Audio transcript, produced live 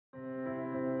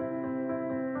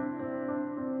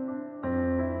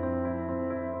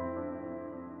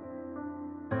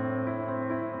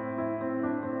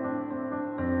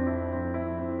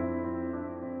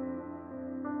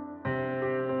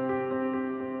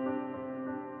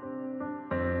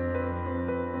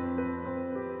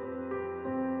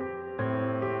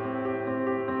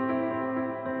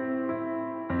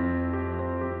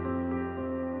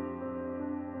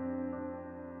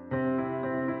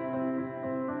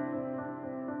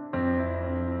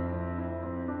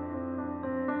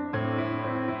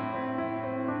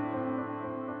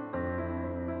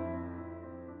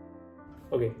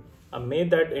Okay, I made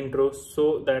that intro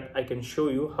so that I can show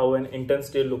you how an intern's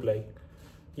day look like.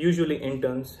 Usually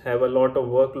interns have a lot of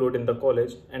workload in the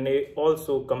college and they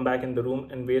also come back in the room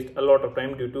and waste a lot of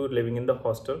time due to living in the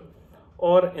hostel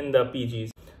or in the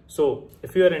PGs. So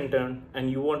if you are an intern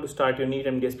and you want to start your NEET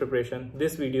MDS preparation,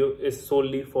 this video is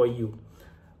solely for you.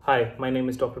 Hi, my name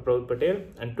is Dr. Pravut Patel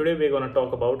and today we're going to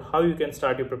talk about how you can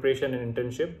start your preparation in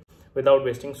internship without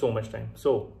wasting so much time.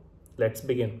 So let's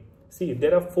begin. See,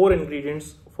 there are 4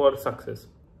 ingredients for success.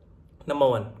 Number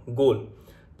 1, goal.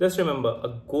 Just remember, a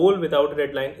goal without a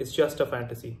deadline is just a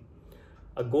fantasy.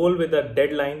 A goal with a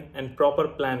deadline and proper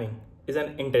planning is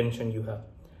an intention you have.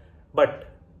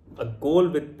 But a goal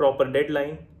with proper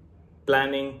deadline,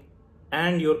 planning,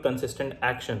 and your consistent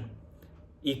action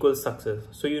equals success.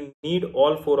 So you need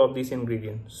all 4 of these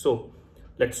ingredients. So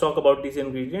let's talk about these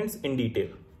ingredients in detail.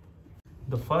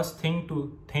 The first thing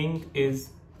to think is,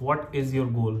 what is your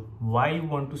goal? Why you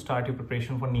want to start your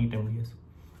preparation for NEET MDS?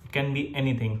 It can be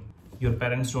anything. Your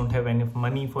parents don't have enough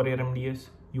money for your MDS.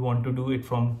 You want to do it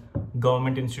from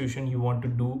government institution. You want to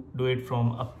do it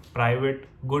from a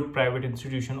good private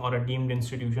institution or a deemed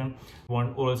institution. You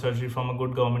want oral surgery from a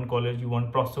good government college. You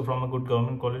want prostho from a good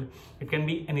government college. It can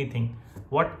be anything.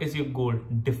 What is your goal?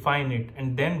 Define it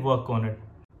and then work on it.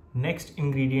 Next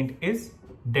ingredient is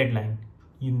deadline.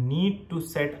 You need to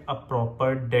set a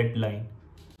proper deadline.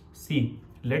 See,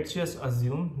 let's just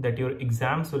assume that your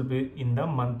exams will be in the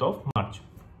month of March.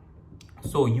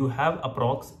 So you have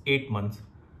approx 8 months: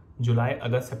 July,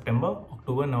 August, September,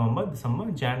 October, November, December,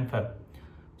 Jan, Feb.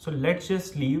 So let's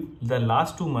just leave the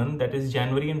last 2 months, that is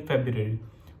January and February,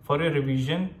 for a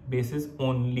revision basis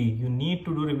only. You need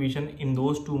to do revision in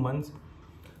those 2 months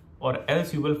or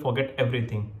else you will forget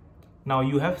everything. Now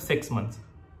you have 6 months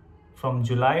from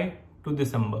July to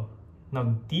December.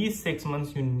 Now these 6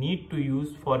 months you need to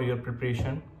use for your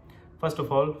preparation. First of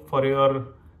all, for your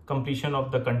completion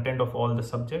of the content of all the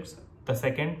subjects. The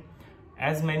second,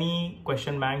 as many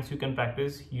question banks you can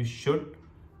practice, you should.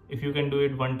 If you can do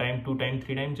it 1 time, 2 times,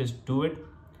 3 times, just do it.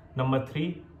 Number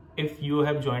 3, if you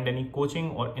have joined any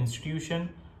coaching or institution,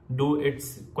 do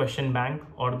its question bank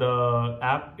or the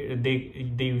app. They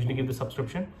usually give the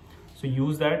subscription. So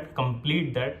use that,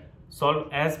 complete that, solve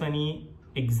as many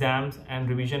exams and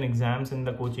revision exams in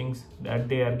the coachings that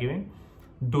they are giving.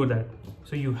 Do that.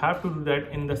 So you have to do that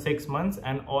in the 6 months,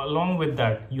 and along with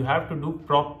that you have to do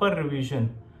proper revision.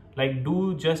 Like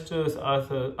do just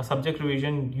a subject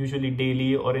revision, usually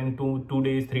daily or in 2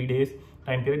 days, 3 days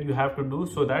time period you have to do,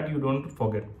 so that you don't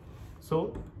forget.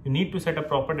 So you need to set a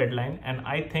proper deadline, and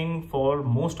I think for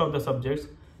most of the subjects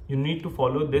you need to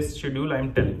follow this schedule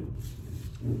I'm telling.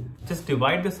 Just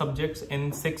divide the subjects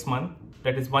in 6 months,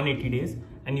 that is 180 days,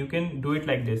 and you can do it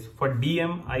like this. For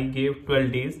DM I gave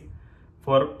 12 days.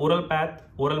 For oral path,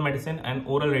 oral medicine and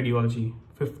oral radiology,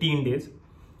 15 days.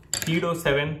 Pedo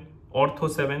 7, ortho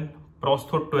 7,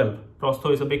 prostho 12.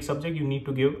 Prostho is a big subject, you need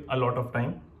to give a lot of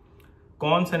time.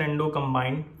 Cons and endo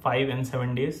combined 5 and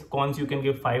 7 days. Cons you can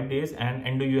give 5 days and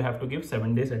endo you have to give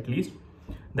 7 days at least.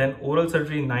 Then oral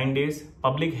surgery 9 days,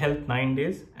 public health 9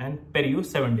 days, and perio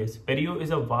 7 days. Perio is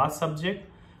a vast subject,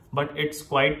 but it's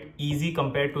quite easy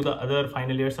compared to the other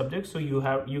final year subjects. So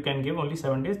you can give only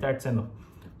 7 days, that's enough.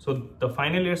 So the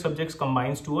final year subjects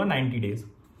combines to a 90 days.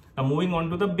 Now moving on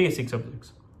to the basic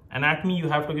subjects. Anatomy you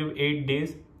have to give 8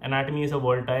 days. Anatomy is a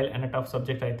volatile and a tough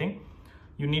subject, I think.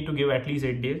 You need to give at least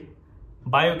 8 days.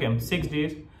 Biochem 6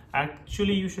 days.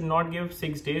 Actually you should not give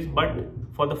 6 days, but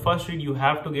for the first read you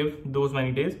have to give those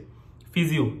many days.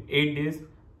 Physio 8 days.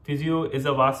 Physio is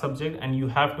a vast subject and you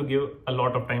have to give a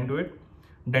lot of time to it.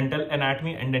 Dental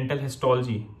anatomy and dental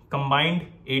histology combined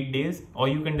 8 days, or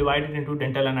you can divide it into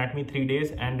dental anatomy 3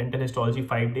 days and dental histology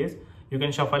 5 days. You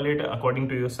can shuffle it according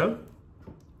to yourself.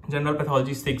 General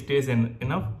pathology 6 days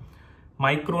enough.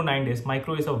 Micro 9 days.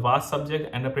 Micro is a vast subject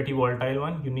and a pretty volatile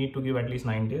one. You need to give at least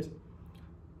 9 days.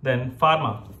 Then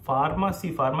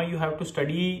pharma you have to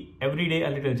study every day a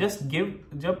little.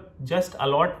 Just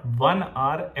allot 1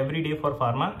 hour every day for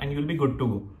pharma and you'll be good to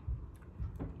go.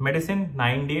 Medicine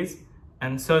 9 days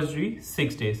and surgery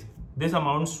 6 days. This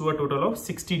amounts to a total of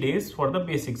 60 days for the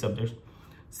basic subjects.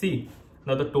 See,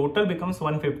 now the total becomes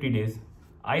 150 days.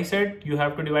 I said you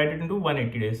have to divide it into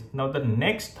 180 days. Now the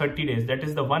next 30 days, that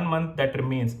is the 1 month that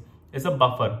remains, is a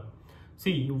buffer.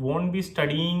 See, you won't be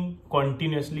studying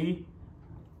continuously.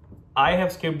 I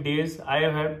have skipped days. I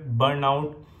have had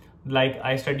burnout. Like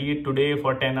I studied today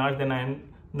for 10 hours,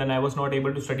 then I was not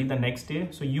able to study the next day.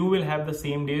 So you will have the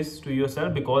same days to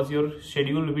yourself because your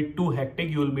schedule will be too hectic.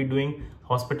 You will be doing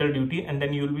hospital duty and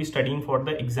then you will be studying for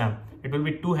the exam. It will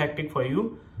be too hectic for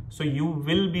you. So you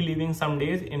will be leaving some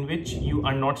days in which you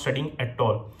are not studying at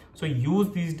all. So use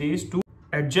these days to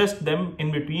adjust them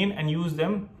in between and use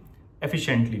them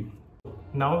efficiently.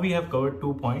 Now we have covered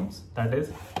 2 points, that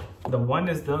is, the one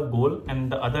is the goal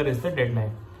and the other is the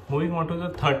deadline. Moving on to the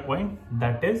third point,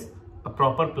 that is a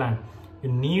proper plan.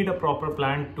 You need a proper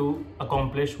plan to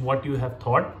accomplish what you have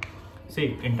thought.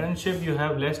 See, internship, you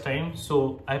have less time,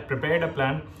 so I prepared a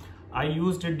plan. I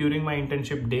used it during my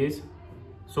internship days,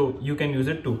 so you can use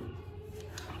it too.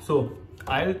 So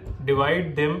I'll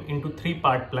divide them into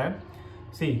 3-part plan.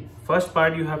 See, first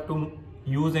part you have to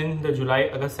use in the July,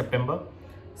 August, September.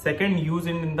 Second, use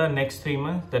in the next 3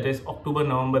 months, that is October,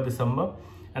 November, December.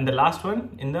 And the last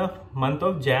one in the month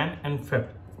of Jan and Feb.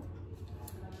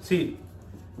 See,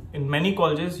 in many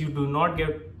colleges you do not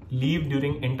get leave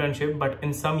during internship, but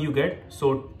in some you get.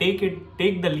 So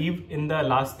take the leave in the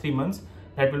last 3 months.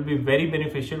 That will be very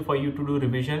beneficial for you to do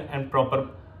revision and proper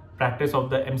practice of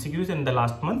the MCQs in the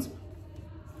last months.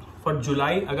 For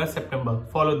July, August, September,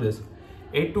 follow this.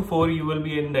 8 to 4 you will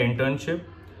be in the internship.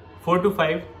 4 to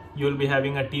 5 you will be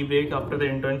having a tea break after the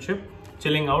internship,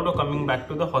 chilling out or coming back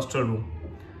to the hostel room.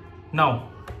 Now,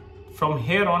 from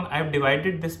here on, I have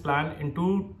divided this plan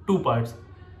into 2 parts.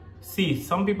 See,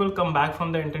 some people come back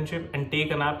from the internship and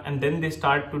take a nap and then they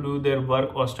start to do their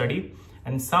work or study,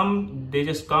 and some they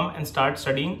just come and start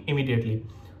studying immediately.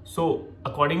 So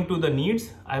according to the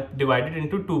needs, I have divided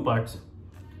into 2 parts.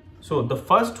 So the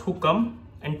first who come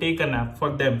and take a nap, for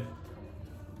them,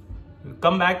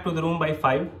 come back to the room by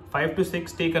 5 to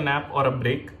 6 take a nap or a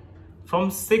break.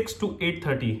 From 6 to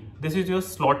 8:30, this is your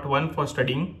slot 1 for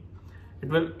studying.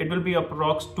 It will be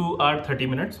approx 2 hours 30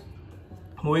 minutes.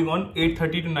 Moving on,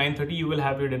 8:30 to 9:30 you will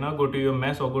have your dinner, go to your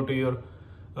mess or go to your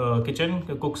kitchen,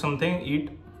 cook something,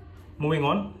 eat. Moving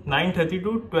on, 9:30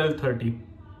 to 12:30,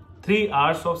 3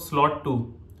 hours of slot 2,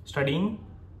 studying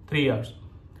 3 hours.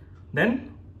 Then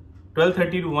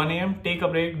 12:30 to 1 AM, take a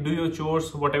break, do your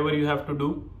chores, whatever you have to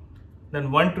do. Then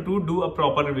 1 to 2, do a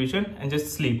proper revision and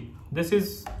just sleep. This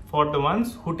is for the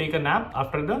ones who take a nap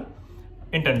after the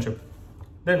internship.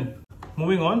 Then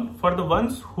moving on, for the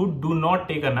ones who do not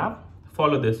take a nap,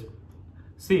 follow this.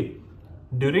 See,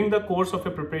 during the course of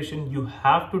your preparation, you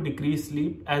have to decrease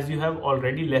sleep as you have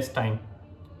already less time.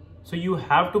 So you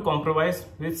have to compromise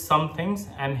with some things,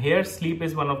 and here sleep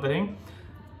is one of the things.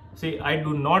 See, I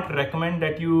do not recommend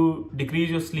that you decrease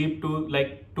your sleep to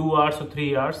like 2 hours or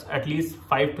 3 hours. At least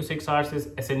 5 to 6 hours is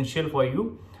essential for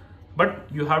you, but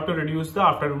you have to reduce the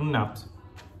afternoon naps.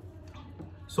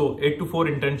 So 8 to 4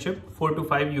 internship, 4 to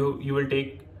 5 you will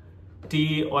take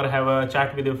tea or have a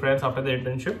chat with your friends after the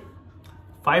internship.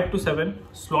 5 to 7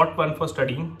 slot 1 for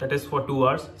studying, that is for 2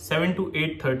 hours. 7 to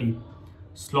 8:30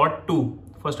 slot 2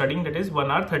 for studying, that is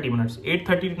 1 hour 30 minutes.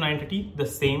 8:30 to 9:30 the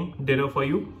same, dinner for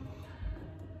you.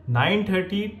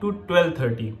 9:30 to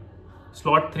 12:30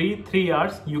 slot 3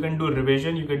 hours, you can do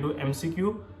revision, you can do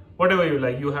MCQ, whatever you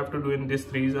like, you have to do in this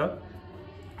 3 hours.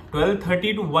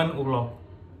 12:30 to 1 o'clock,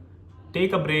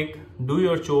 take a break, do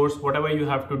your chores, whatever you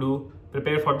have to do,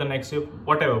 prepare for the next shift,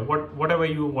 whatever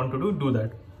you want to do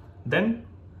that. Then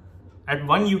at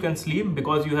 1 you can sleep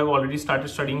because you have already started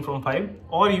studying from 5,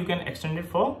 or you can extend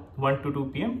it for 1 to 2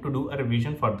 PM to do a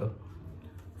revision further.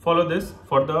 Follow this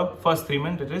for the first 3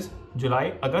 months, that is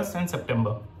July, August and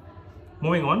September.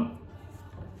 Moving on,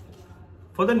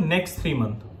 for the next 3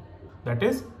 months, that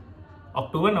is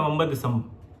October, November, December,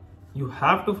 you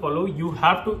have to follow, you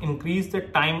have to increase the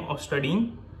time of studying.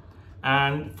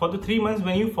 And for the 3 months,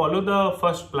 when you follow the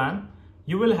first plan,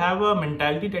 you will have a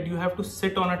mentality that you have to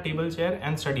sit on a table chair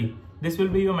and study. This will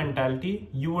be your mentality.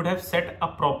 You would have set a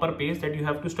proper pace that you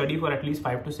have to study for at least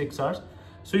 5 to 6 hours.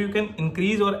 So you can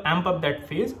increase or amp up that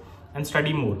phase and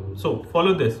study more. So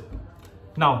follow this.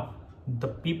 Now, the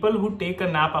people who take a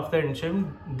nap after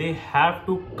internship, they have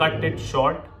to cut it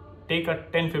short. Take a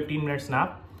 10-15 minutes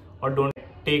nap, or don't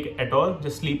take at all,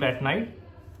 just sleep at night.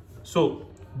 So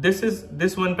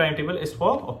this one timetable is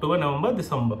for October, November,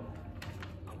 December.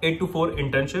 8 to 4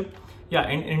 internship. Yeah,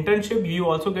 in internship you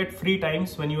also get free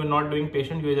times when you are not doing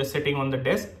patient, you are just sitting on the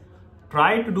desk.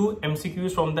 Try to do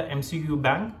MCQs from the MCQ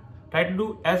bank. Try to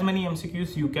do as many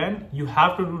MCQs you can. You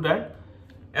have to do that,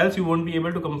 else you won't be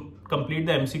able to complete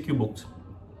the MCQ books.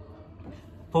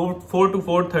 4 to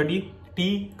 4:30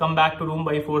 tea, come back to room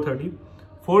by 4:30.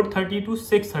 4:30 to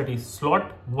 6:30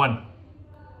 slot 1.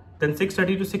 Then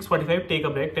 6:30 to 6:45 take a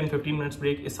break, 10-15 minutes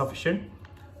break is sufficient.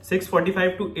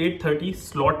 6:45 to 8:30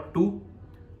 slot 2,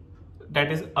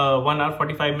 that is 1 hour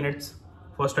 45 minutes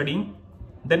for studying.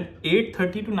 Then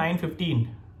 8:30 to 9:15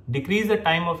 decrease the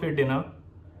time of your dinner.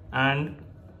 And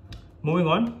moving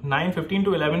on, 9:15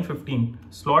 to 11:15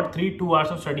 slot 3, 2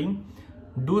 hours of studying.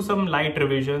 Do some light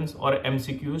revisions or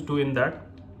MCQs, do in that.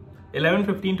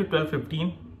 11:15 to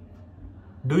 12:15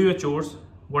 do your chores,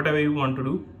 whatever you want to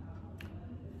do.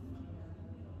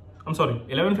 I'm sorry,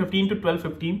 11:15 to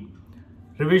 12:15,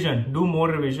 revision, do more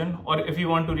revision, or if you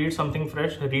want to read something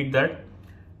fresh, read that.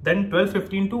 Then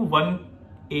 12:15 to 1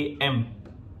 a.m.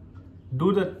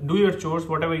 do your chores,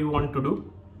 whatever you want to do.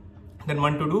 Then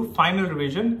 1 to do final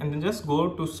revision, and then just go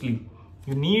to sleep.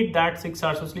 You need that 6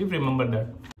 hours of sleep, remember that.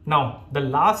 Now, the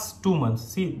last 2 months,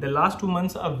 see, the last 2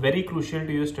 months are very crucial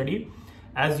to your study,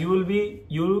 as you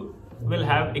will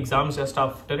have exams just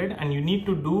after it, and you need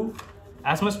to do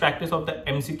as much practice of the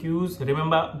MCQs.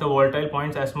 Remember the volatile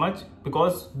points as much,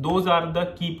 because those are the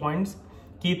key points,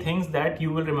 key things that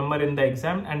you will remember in the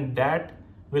exam, and that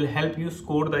will help you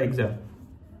score the exam.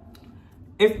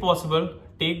 If possible,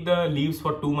 take the leaves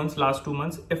for 2 months, last 2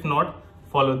 months. If not,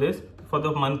 follow this for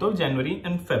the month of January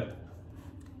and Feb.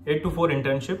 8 to 4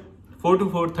 internship, 4 to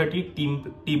 4:30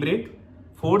 tea break,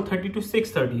 4:30 to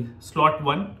 6:30 slot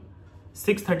 1,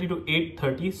 6:30 to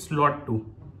 8:30 slot 2,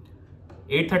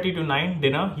 8:30 to 9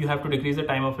 dinner. You have to decrease the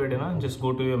time of your dinner. Just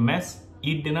go to your mess,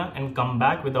 eat dinner, and come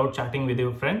back without chatting with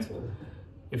your friends.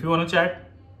 If you want to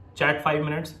chat 5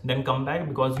 minutes, then come back,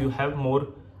 because you have more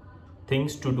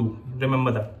things to do.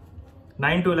 Remember that.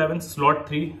 9 to 11 slot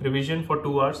 3 revision for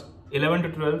 2 hours. 11 to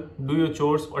 12 do your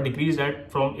chores, or decrease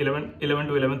that from 11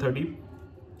 to 11:30.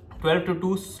 12 to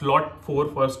 2 slot 4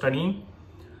 for studying.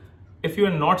 If you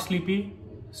are not sleepy,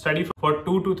 study for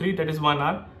 2 to 3, that is 1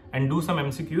 hour, and do some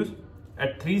MCQs.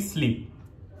 At 3, sleep.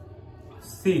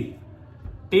 See,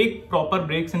 take proper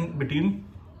breaks in between.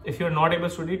 If you're not able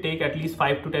to study, take at least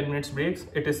 5 to 10 minutes breaks.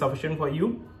 It is sufficient for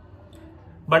you.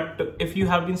 But if you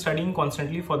have been studying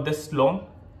constantly for this long,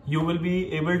 you will be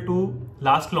able to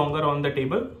last longer on the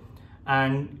table,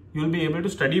 and you'll be able to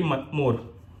study more.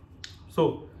 So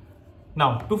now,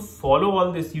 to follow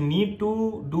all this, you need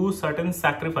to do certain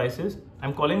sacrifices.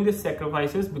 I'm calling this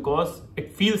sacrifices because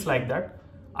it feels like that.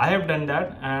 I have done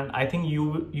that, and I think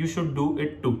you should do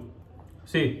it too.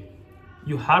 See,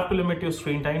 you have to limit your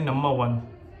screen time. Number 1,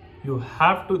 you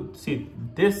have to see,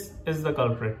 this is the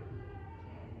culprit.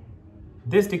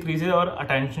 This decreases our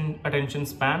attention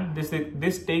span.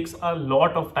 This takes a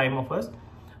lot of time of us,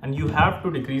 and you have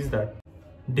to decrease that.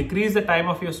 Decrease the time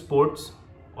of your sports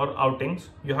or outings.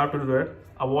 You have to do it.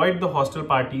 Avoid the hostel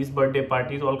parties, birthday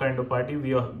parties, all kind of party.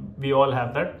 We all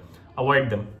have that. Avoid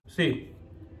them. See,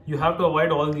 you have to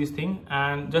avoid all these things,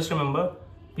 and just remember,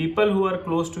 people who are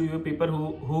close to you, people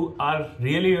who are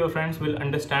really your friends, will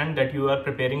understand that you are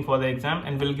preparing for the exam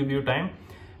and will give you time.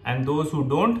 And those who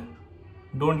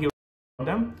don't give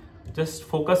them. Just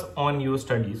focus on your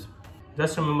studies.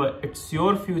 Just remember, it's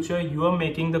your future. You are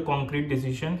making the concrete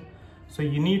decision, so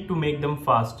you need to make them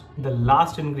fast. The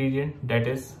last ingredient, that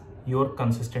is your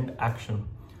consistent action.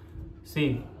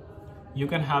 See, you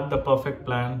can have the perfect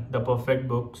plan, the perfect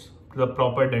books, the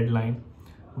proper deadline,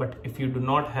 but if you do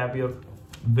not have your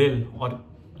will, or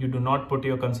you do not put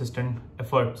your consistent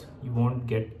efforts, you won't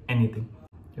get anything.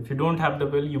 If you don't have the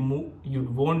will, you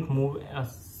won't move a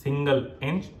single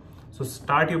inch. So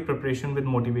start your preparation with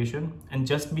motivation, and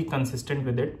just be consistent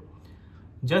with it.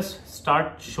 Just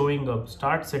start showing up,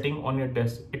 start sitting on your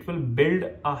desk. It will build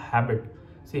a habit.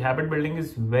 See, habit building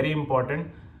is very important.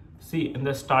 See, in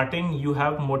the starting, you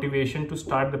have motivation to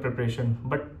start the preparation,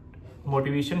 but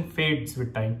motivation fades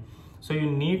with time. So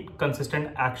you need consistent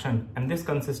action, and this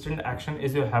consistent action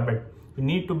is your habit. You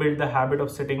need to build the habit of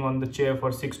sitting on the chair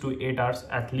for 6 to 8 hours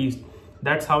at least.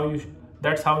 That's how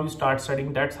you start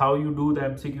studying. That's how you do the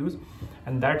MCQs,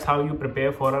 and that's how you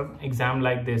prepare for an exam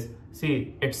like this.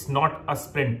 See, it's not a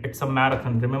sprint, it's a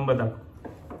marathon. Remember that.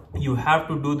 You have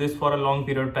to do this for a long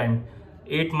period of time,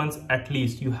 8 months at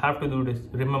least. You have to do this.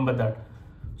 Remember that.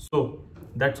 So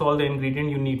that's all the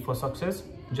ingredient you need for success.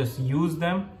 Just use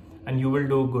them, and you will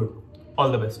do good. All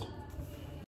the best.